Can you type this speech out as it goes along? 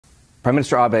Prime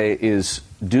Minister Abe is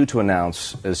due to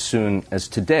announce as soon as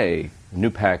today a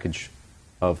new package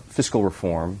of fiscal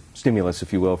reform, stimulus,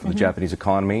 if you will, for the Japanese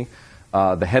economy.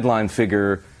 The headline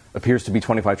figure appears to be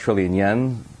 25 trillion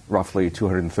yen, roughly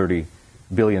 $230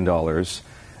 billion.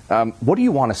 What do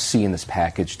you want to see in this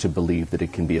package to believe that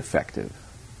it can be effective?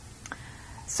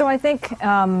 So I think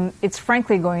it's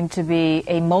frankly going to be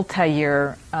a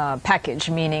multi-year package,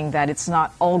 meaning that it's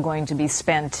not all going to be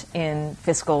spent in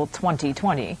fiscal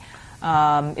 2020.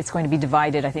 It's going to be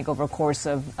divided, I think, over a course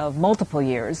of multiple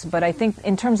years. But I think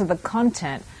in terms of the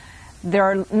content, there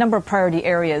are a number of priority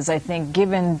areas, I think,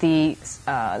 given the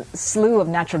slew of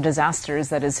natural disasters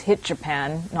that has hit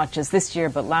Japan, not just this year,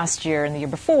 but last year and the year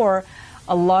before.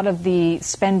 A lot of the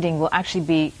spending will actually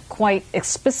be quite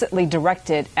explicitly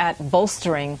directed at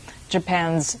bolstering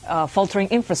Japan's faltering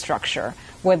infrastructure,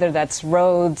 whether that's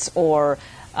roads or,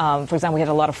 for example, we had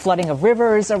a lot of flooding of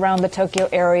rivers around the Tokyo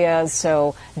area,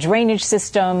 so drainage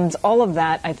systems, all of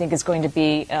that, I think, is going to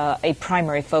be a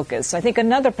primary focus. I think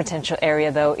another potential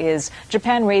area, though, is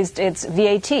Japan raised its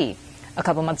VAT a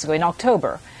couple months ago in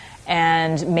October.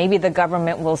 And maybe the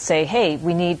government will say, hey,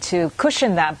 we need to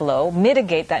cushion that blow,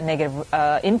 mitigate that negative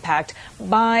impact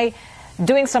by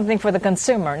doing something for the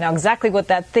consumer. Now, exactly what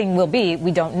that thing will be,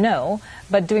 we don't know,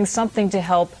 but doing something to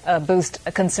help boost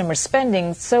consumer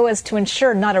spending so as to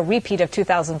ensure not a repeat of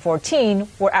 2014,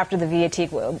 where after the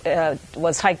VAT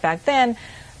was hiked back then,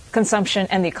 consumption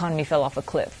and the economy fell off a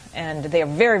cliff. And they are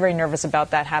very, very nervous about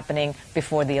that happening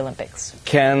before the Olympics.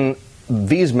 Can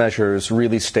these measures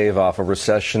really stave off a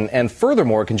recession? And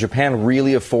furthermore, can Japan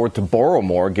really afford to borrow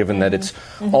more, given that it's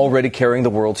already carrying the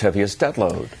world's heaviest debt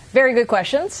load? Very good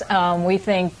questions. We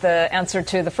think the answer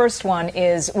to the first one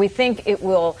is we think it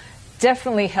will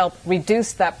definitely help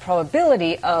reduce that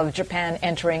probability of Japan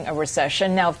entering a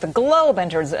recession. Now, if the globe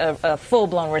enters a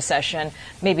full-blown recession,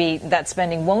 maybe that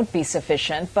spending won't be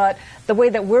sufficient. But the way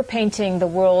that we're painting the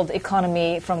world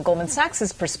economy from Goldman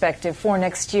Sachs' perspective for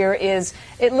next year is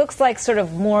it looks like sort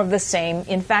of more of the same.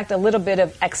 In fact, a little bit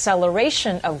of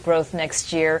acceleration of growth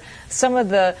next year. Some of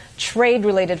the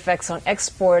trade-related effects on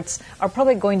exports are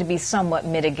probably going to be somewhat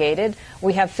mitigated.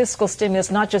 We have fiscal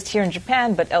stimulus not just here in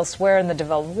Japan, but elsewhere in the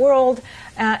developed world.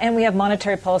 And we have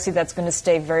monetary policy that's going to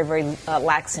stay very, very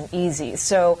lax and easy.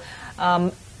 So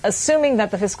assuming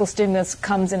that the fiscal stimulus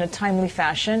comes in a timely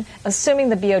fashion, assuming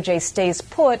the BOJ stays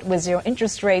put with zero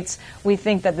interest rates, we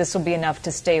think that this will be enough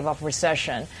to stave off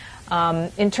recession.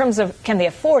 In terms of can they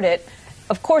afford it,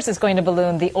 of course it's going to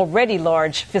balloon the already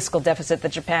large fiscal deficit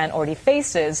that Japan already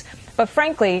faces. But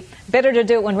frankly, better to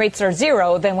do it when rates are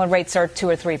zero than when rates are 2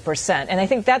 or 3%. And I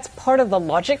think that's part of the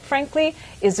logic, frankly,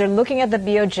 is they're looking at the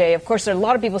BOJ. Of course, there are a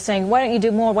lot of people saying, why don't you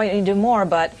do more? Why don't you do more?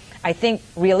 But I think,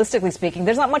 realistically speaking,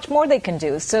 there's not much more they can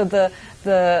do. So the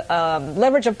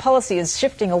leverage of policy is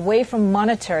shifting away from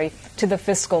monetary to the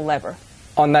fiscal lever.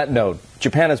 On that note,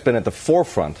 Japan has been at the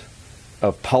forefront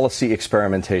of policy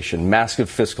experimentation, massive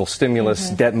fiscal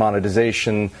stimulus, debt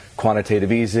monetization,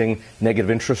 quantitative easing,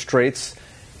 negative interest rates.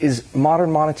 Is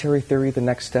modern monetary theory the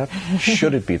next step?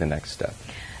 Should it be the next step?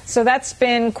 So that's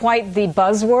been quite the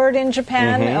buzzword in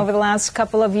Japan over the last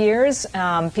couple of years.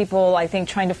 People, I think,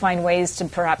 trying to find ways to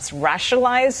perhaps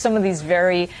rationalize some of these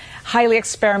very highly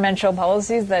experimental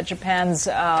policies that Japan's,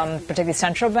 particularly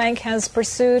central bank, has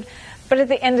pursued. But at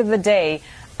the end of the day,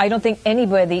 I don't think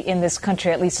anybody in this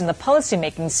country, at least in the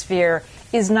policymaking sphere,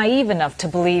 is naive enough to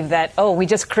believe that, oh, we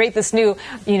just create this new,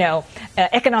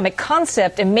 economic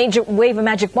concept and wave a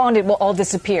magic wand, it will all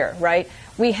disappear, right?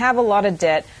 We have a lot of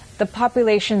debt. The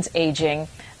population's aging.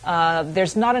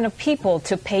 There's not enough people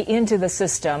to pay into the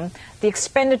system. The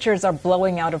expenditures are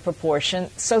blowing out of proportion,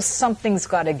 so something's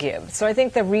got to give. So I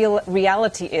think the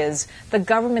reality is the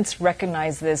governments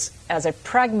recognize this as a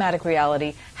pragmatic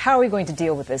reality. How are we going to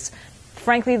deal with this?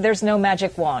 Frankly, there's no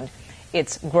magic wand.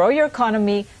 It's grow your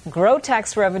economy, grow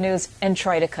tax revenues, and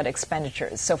try to cut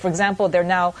expenditures. So, for example, they've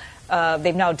now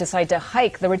decided to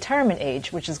hike the retirement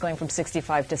age, which is going from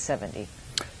 65 to 70.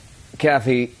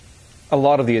 Kathy, a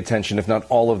lot of the attention, if not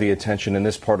all of the attention in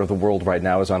this part of the world right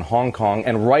now is on Hong Kong,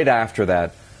 and right after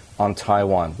that on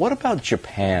Taiwan. What about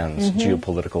Japan's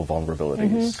geopolitical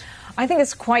vulnerabilities? I think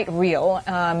it's quite real.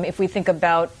 If we think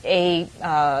about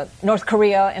North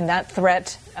Korea and that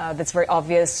threat, that's very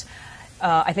obvious.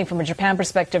 I think from a Japan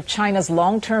perspective, China's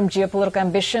long-term geopolitical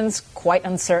ambitions, quite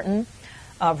uncertain.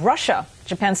 Russia,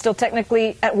 Japan's still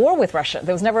technically at war with Russia.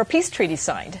 There was never a peace treaty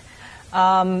signed.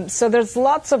 So there's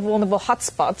lots of vulnerable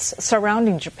hotspots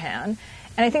surrounding Japan.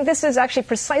 And I think this is actually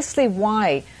precisely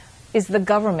why is the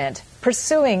government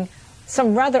pursuing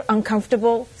some rather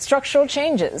uncomfortable structural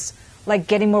changes, like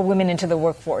getting more women into the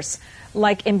workforce,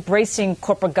 like embracing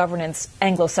corporate governance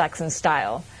Anglo-Saxon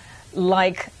style,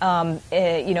 like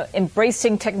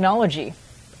embracing technology.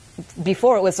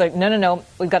 Before it was like, no,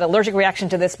 we've got allergic reaction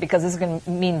to this because this is going to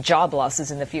mean job losses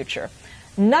in the future.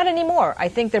 Not anymore. I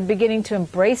think they're beginning to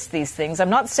embrace these things. I'm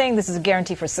not saying this is a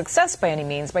guarantee for success by any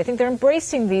means, but I think they're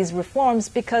embracing these reforms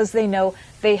because they know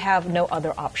they have no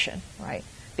other option, right?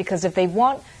 Because if they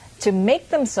want to make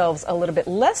themselves a little bit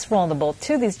less vulnerable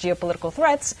to these geopolitical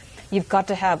threats, you've got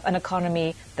to have an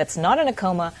economy that's not in a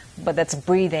coma, but that's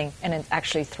breathing and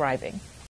actually thriving.